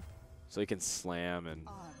Armor Smith. So you can slam and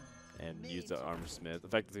use the Armor Smith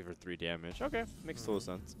effectively for 3 damage. Okay, makes total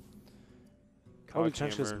sense. Probably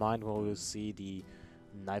change his mind when we'll see the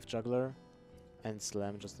Knife Juggler and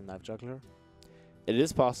slam just the Knife Juggler. It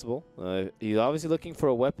is possible. He's obviously looking for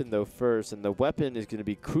a weapon, though, first. And the weapon is going to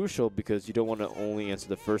be crucial because you don't want to only answer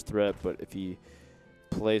the first threat, but if he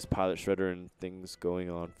plays Pilot Shredder and things going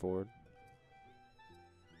on forward.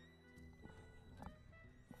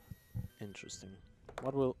 Interesting.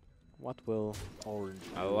 What will Orange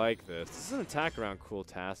do? I like this. This is an attack around Cruel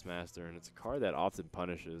Taskmaster, and it's a card that often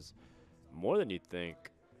punishes more than you'd think.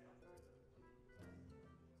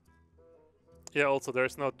 Yeah, also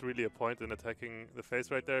there's not really a point in attacking the face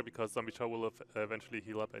right there because Zombie Chow will eventually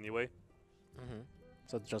heal up anyway.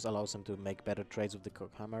 So it just allows him to make better trades with the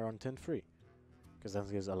Cockhammer on turn 3. Because then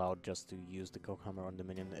he's allowed just to use the Cockhammer on the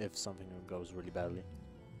minion if something goes really badly.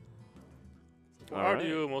 For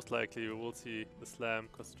RDU, most likely you will see the slam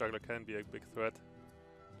because Juggler can be a big threat.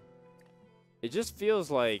 It just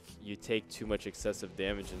feels like you take too much excessive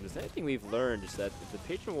damage, and if there's anything we've learned is that if the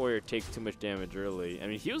Patron Warrior takes too much damage early, I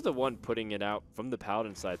mean, he was the one putting it out from the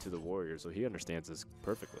Paladin side to the Warrior, so he understands this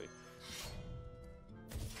perfectly.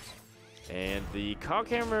 And the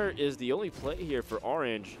Cockhammer is the only play here for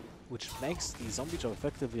Orange. Which makes the Zombie Chow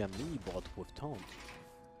effectively a mini-bot with Taunt.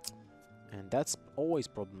 And that's always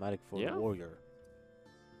problematic for a Warrior.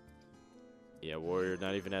 Yeah, Warrior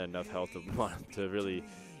not even at enough health to really,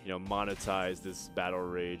 monetize this Battle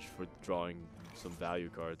Rage for drawing some value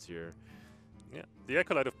cards here. Yeah, the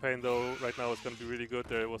Acolyte of Pain though right now is going to be really good.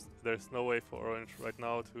 There's no way for Orange right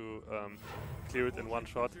now to clear it in one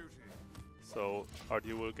shot. So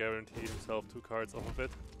RDU will guarantee himself 2 cards off of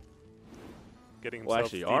it. Getting himself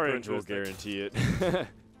actually, Orange will guarantee it.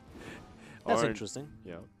 That's interesting.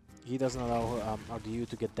 Yeah. He doesn't allow RDU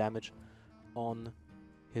to get damage on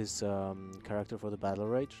his character for the Battle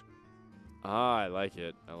Rage. Ah, I like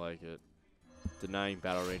it. I like it. Denying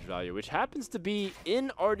Battle Rage value, which happens to be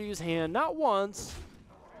in RDU's hand not once,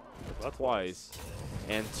 but twice.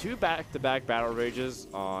 And 2 back-to-back Battle Rages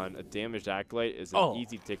on a damaged Acolyte is an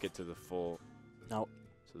easy ticket to the full. Now,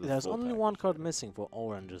 there's only one card missing for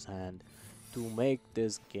Orange's hand to make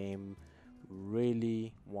this game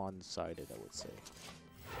really one-sided, I would say.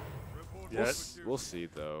 Yes, we'll see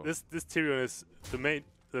though. This Tyrion is the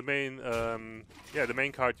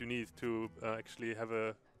main card you need to actually have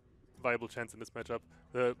a viable chance in this matchup.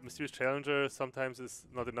 The Mysterious Challenger sometimes is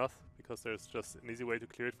not enough because there's just an easy way to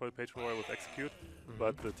clear it for the Patron Warrior with Execute.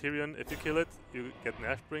 But the Tyrion, if you kill it, you get an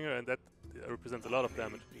Ashbringer, and that represents a lot of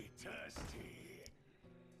damage.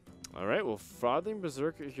 All right, well, Frothing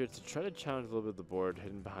Berserker here to try to challenge a little bit of the board,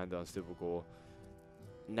 hidden behind the unstable goal.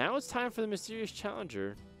 Now it's time for the Mysterious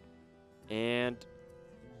Challenger, and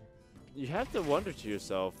you have to wonder to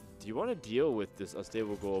yourself, do you want to deal with this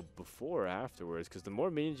unstable goal before or afterwards? Because the more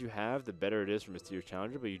minions you have, the better it is for Mysterious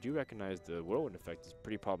Challenger, but you do recognize the Whirlwind effect is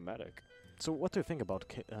pretty problematic. So what do you think about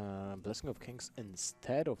Blessing of Kings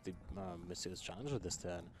instead of the Mysterious Challenger this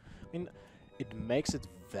turn? I mean, it makes it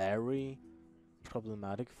very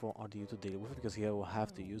problematic for RDU to deal with because he will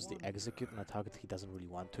have to use the Execute on a target he doesn't really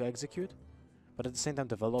want to execute. But at the same time,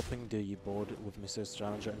 developing the board with Mysterious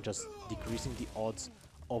Challenger and just decreasing the odds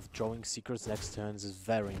of drawing secrets next turns is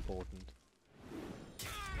very important.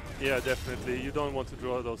 Yeah, definitely. You don't want to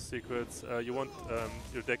draw those secrets. You want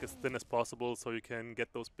your deck as thin as possible so you can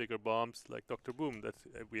get those bigger bombs like Dr. Boom that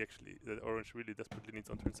that Orange really desperately needs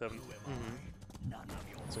on turn 7.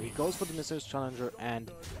 So he goes for the Mysterious Challenger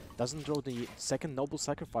and doesn't draw the second Noble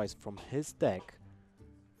Sacrifice from his deck.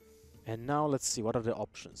 And now let's see, what are the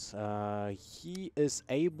options? He is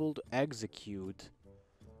able to execute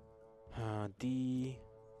the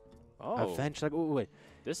Avenge. Like, wait.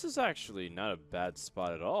 This is actually not a bad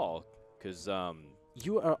spot at all, because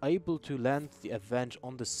you are able to land the Avenge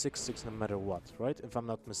on the 6/6 no matter what, right? If I'm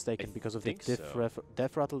not mistaken, because of the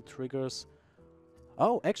Death Rattle triggers.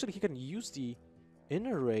 Oh, actually he can use the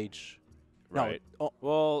Inner Rage No, Right. oh,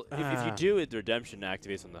 Well, if you Ah. do it, the redemption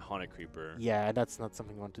activates on the Haunted Creeper. yeah, that's not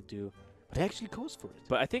something you want to do. But he actually goes for it.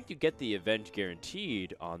 But I think you get the Avenge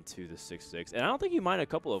guaranteed onto the 6/6. And I don't think you mind a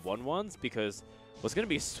couple of 1/1s because what's going to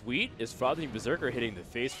be sweet is Frothing Berserker hitting the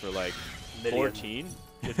face for like 14,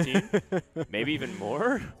 15, maybe even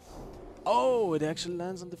more. Oh, it actually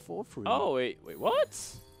lands on the 4-3. Oh, wait,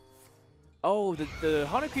 what? Oh, the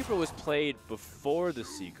Haunted Creeper was played before the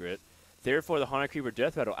secret. Therefore, the Haunted Creeper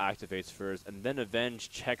Death Rattle activates first, and then Avenge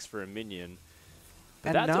checks for a minion. But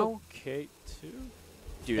And that's now- okay, too?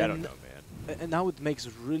 Dude, I don't And- know, man. And now it makes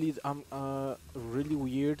really really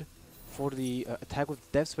weird for the attack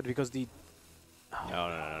with Death Spread because the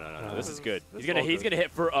No. This is good. This He's is all gonna good.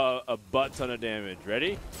 hit for a butt ton of damage.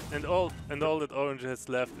 Ready? And all that Orange has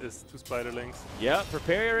left is 2 Spiderlings. Yep.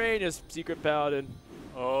 Prepare your aim, his Secret Paladin.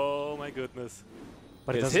 Oh my goodness.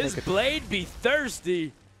 but it Does doesn't his make blade be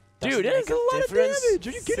thirsty? Doesn't Dude, that is make a a lot difference. of damage.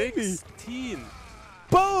 Are you kidding me? 16.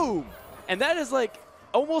 Boom! And that is like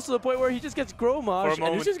almost to the point where he just gets Grommash and it's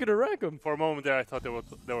moment- just gonna wreck him. For a moment there, I thought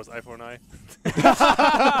there was eye for an eye. Oh,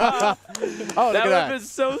 That look would at have that. been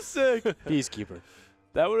so sick. Peacekeeper.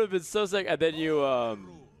 That would have been so sick. And then you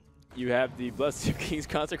have the Blessed King's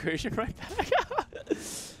Consecration right back.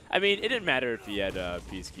 I mean, it didn't matter if he had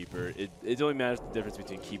Peacekeeper. It only matters the difference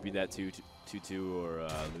between keeping that 2/2 or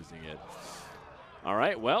losing it. All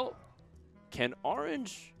right, well, can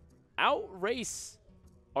Orange outrace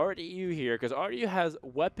RDU here? Because RDU has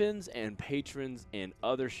weapons and patrons and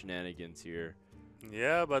other shenanigans here.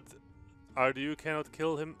 Yeah, but RDU cannot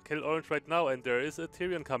kill Orange right now, and there is a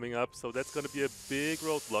Tyrion coming up, so that's going to be a big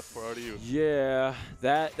roadblock for RDU. Yeah,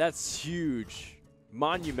 that's huge.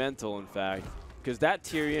 Monumental, in fact. Because that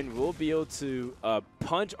Tyrion will be able to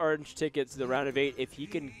punch Orange tickets to the round of 8 if he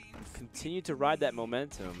can continue to ride that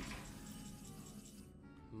momentum.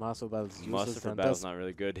 Muscle Battle's useless. Muster for then battle's does- not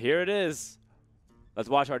really good. Here it is. Let's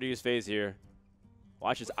watch RDU's phase here.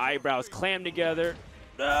 Watch his eyebrows clam together.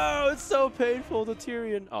 No, it's so painful, the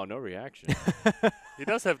Tyrion. Oh, no reaction. He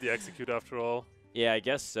does have the execute after all. Yeah, I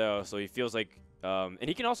guess so. So he feels like, and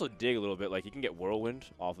he can also dig a little bit. Like he can get Whirlwind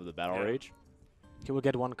off of the Battle Yeah. Rage. He will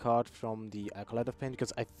get 1 card from the Acolyte of Pain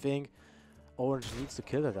because I think Orange needs to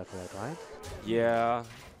kill that Acolyte, right? Yeah.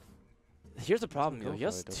 Here's the problem, Go though. He for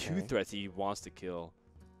has it, 2 okay. threats he wants to kill.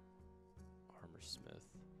 Armorsmith.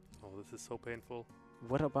 Oh, this is so painful.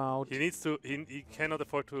 What about... He needs to. He cannot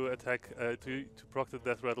afford to attack to proc the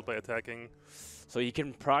Death Rattle by attacking. So you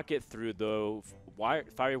can proc it through the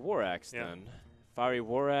Fiery War Axe Yeah. then. Fiery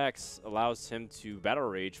War Axe allows him to Battle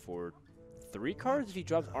Rage for 3 cards if he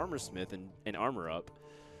drops Armorsmith and Armor up.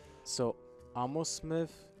 So,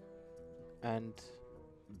 Armorsmith and...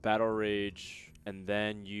 Battle Rage, and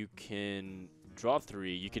then you can draw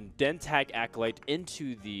 3. You can then tag Acolyte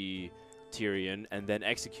into the Tyrion and then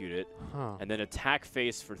execute it, Huh. and then attack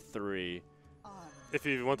face for 3. If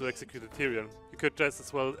you want to execute the Tyrion, you could just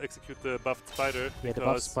as well execute the buffed spider. Yeah, the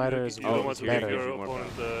buffed because spider you, is you Oh, don't want it's to better. give Gives your you more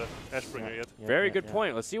opponent Ashbringer yet. Yeah, Very yeah, good yeah.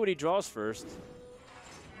 point. Let's see what he draws first.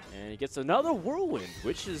 And he gets another Whirlwind,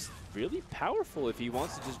 which is really powerful if he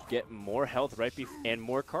wants to just get more health and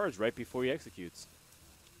more cards right before he executes.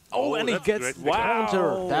 Oh, and he that's gets great. the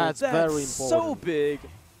counter. That's very so important. big.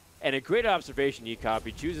 And a great observation, Yekop.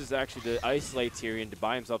 He chooses actually to isolate Tyrion to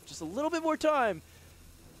buy himself just a little bit more time.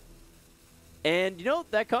 And, you know,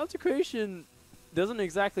 that consecration doesn't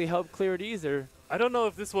exactly help clear it either. I don't know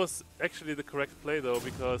if this was actually the correct play though,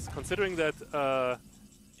 because considering that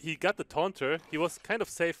he got the taunter, he was kind of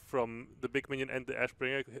safe from the big minion and the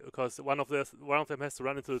Ashbringer because one of them has to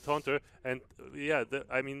run into the taunter, and yeah,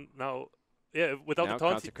 I mean now, yeah, without Now the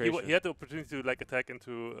taunt, consecration. he had the opportunity to like attack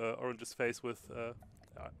into Orange's face with the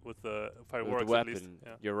Fire With War the Axe at least. weapon,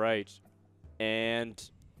 Yeah. you're right.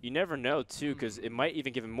 And you never know, too, because it might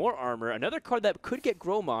even give him more armor. Another card that could get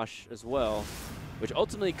Grommash as well, which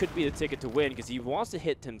ultimately could be the ticket to win because he wants to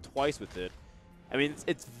hit him twice with it. I mean,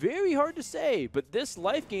 it's very hard to say, but this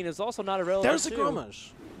life gain is also not irrelevant. There's a too. Grommash.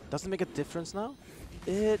 Doesn't it make a difference now?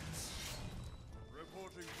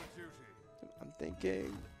 I'm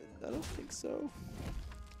thinking, I don't think so.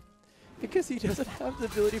 Because he doesn't have the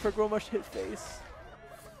ability for Grommash to hit face.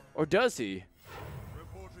 Or does he?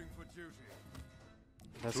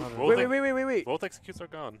 That's not Both Wait. Both executes are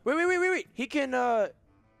gone. Wait. He can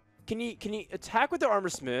he attack with the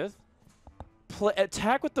Armorsmith,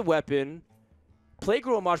 attack with the weapon, play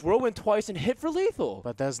Grommash, Whirlwind twice, and hit for lethal?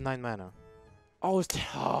 But there's 9 mana. Oh, I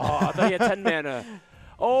thought he had 10 mana.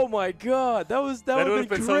 Oh my god, that would have would've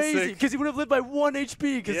been been so crazy. sick. Because he would have lived by 1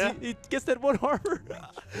 HP because Yeah. he gets that 1 armor.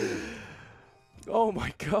 Oh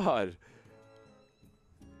my god.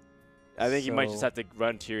 I think you might just So- have to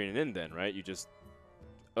run Tyrion in then, right? You just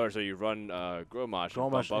Or so you run Grommash and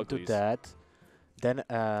Gromash bump into Uglies, that, then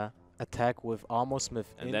attack with Armor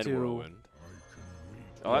Smith and into. then Whirlwind.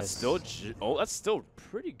 Oh, that's still that's still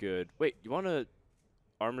pretty good. Wait, you want to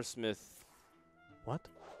Armor Smith? What?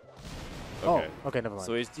 Okay. Oh, okay, never mind.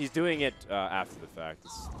 So he's doing it after the fact.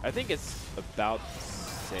 I think it's about the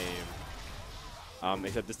same.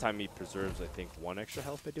 Except this time he preserves, I think, 1 extra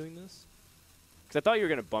health by doing this. Because I thought you were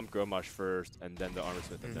going to bump Grommash first and then the Armor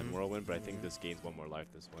Smith and then Whirlwind, but I think this gains 1 more life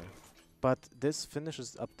this way. But this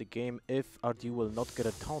finishes up the game if RDU will not get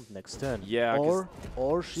a taunt next turn. Yeah, or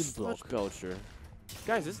shield block. Sludge Belcher.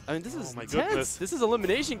 Guys, this is my intense. goodness. This is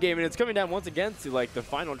elimination game, and it's coming down once again to like the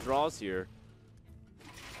final draws here.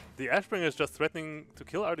 The Ashbringer is just threatening to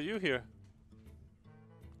kill RDU here.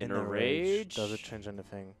 In a rage. Does it change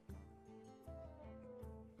anything?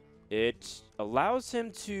 It allows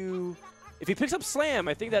him to... If he picks up Slam,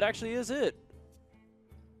 I think that actually is it.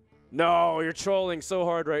 No, you're trolling so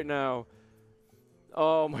hard right now.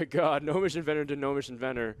 Oh my god, Gnomish Inventor to Gnomish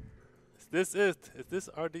Inventor. Is this it? Is this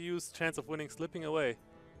RDU's chance of winning slipping away?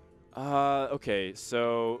 Okay,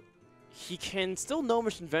 so he can still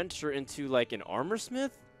Gnomish Inventor into like an Armor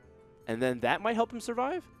Smith, and then that might help him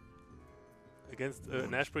survive? Against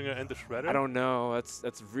an Ashbringer and the Shredder? I don't know.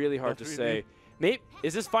 That's really hard to say. Maybe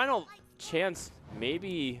is this final chance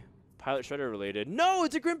maybe Pilot Shredder related? No,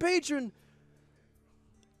 it's a Grim Patron.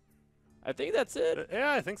 I think that's it.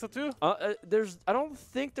 Yeah, I think so too. I don't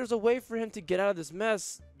think there's a way for him to get out of this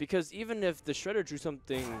mess, because even if the Shredder drew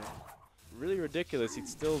something really ridiculous, he'd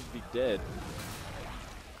still be dead.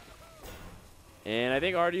 And I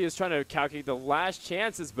think RDU is trying to calculate the last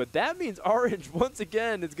chances, but that means Orange once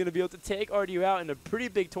again is going to be able to take RDU out in a pretty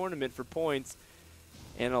big tournament for points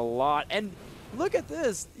and a lot. And look at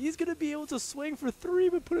this. He's going to be able to swing for 3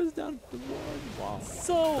 but put us down to 1. Wow.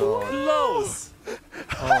 So close.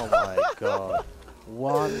 Oh my god.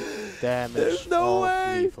 1 damage. There's no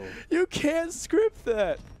way. Lethal. You can't script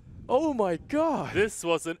that. Oh my god. This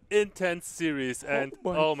was an intense series, and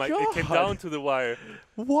Oh my it came God. down to the wire.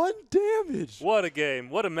 1 damage. What a game.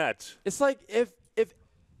 What a match. It's like if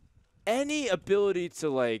any ability to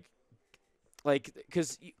like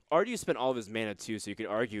because RDU spent all of his mana too, so you could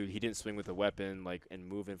argue he didn't swing with a weapon and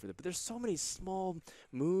move in for the. But there's so many small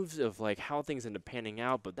moves of like how things end up panning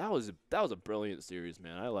out. But that was a brilliant series,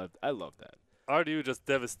 man. I love that. RDU just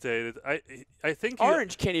devastated. I think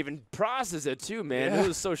Orange can't even process it too, man. Yeah. It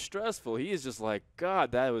was so stressful. He is just like,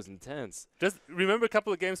 God, that was intense. just remember a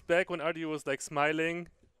couple of games back when RDU was like smiling.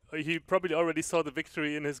 He probably already saw the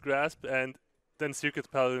victory in his grasp, and then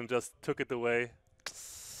Circuit Paladin just took it away.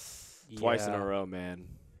 Twice in Yeah. a row, man.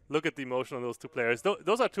 Look at the emotion on those 2 players.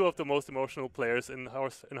 Those are 2 of the most emotional players in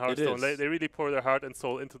Hearthstone. is. They really pour their heart and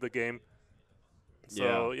soul into the game.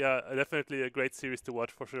 So yeah, definitely a great series to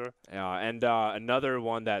watch for sure. Yeah, and another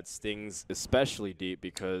one that stings especially deep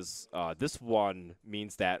because this one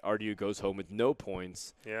means that RDU goes home with no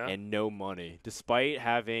points and no money, despite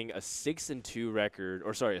having a 6-2 record,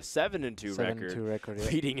 or sorry, a 7-2 record yeah.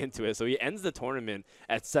 leading into it. So he ends the tournament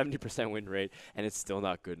at 70% win rate, and it's still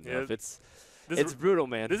not good enough. Yeah. It's brutal,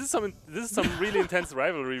 man. This is some really intense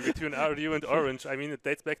rivalry between RDU and Orange. I mean, it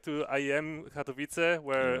dates back to IEM Katowice,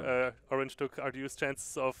 where Orange took RDU's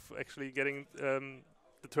chances of actually getting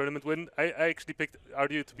the tournament win. I actually picked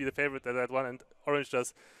RDU to be the favorite at that one, and Orange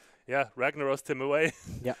just, Ragnaros him away.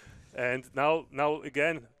 Yeah. And now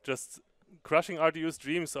again, just crushing RDU's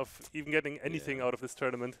dreams of even getting anything out of this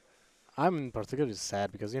tournament. I'm particularly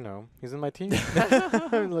sad because, he's in my team.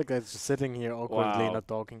 Like, I'm just sitting here awkwardly, Wow. not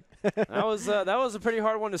talking. that was a pretty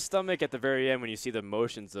hard one to stomach at the very end when you see the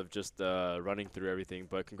motions of just running through everything.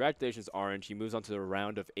 But congratulations, Orange. He moves on to the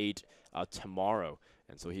round of 8 tomorrow.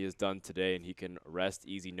 And so he is done today, and he can rest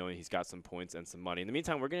easy knowing he's got some points and some money. In the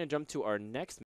meantime, we're going to jump to our next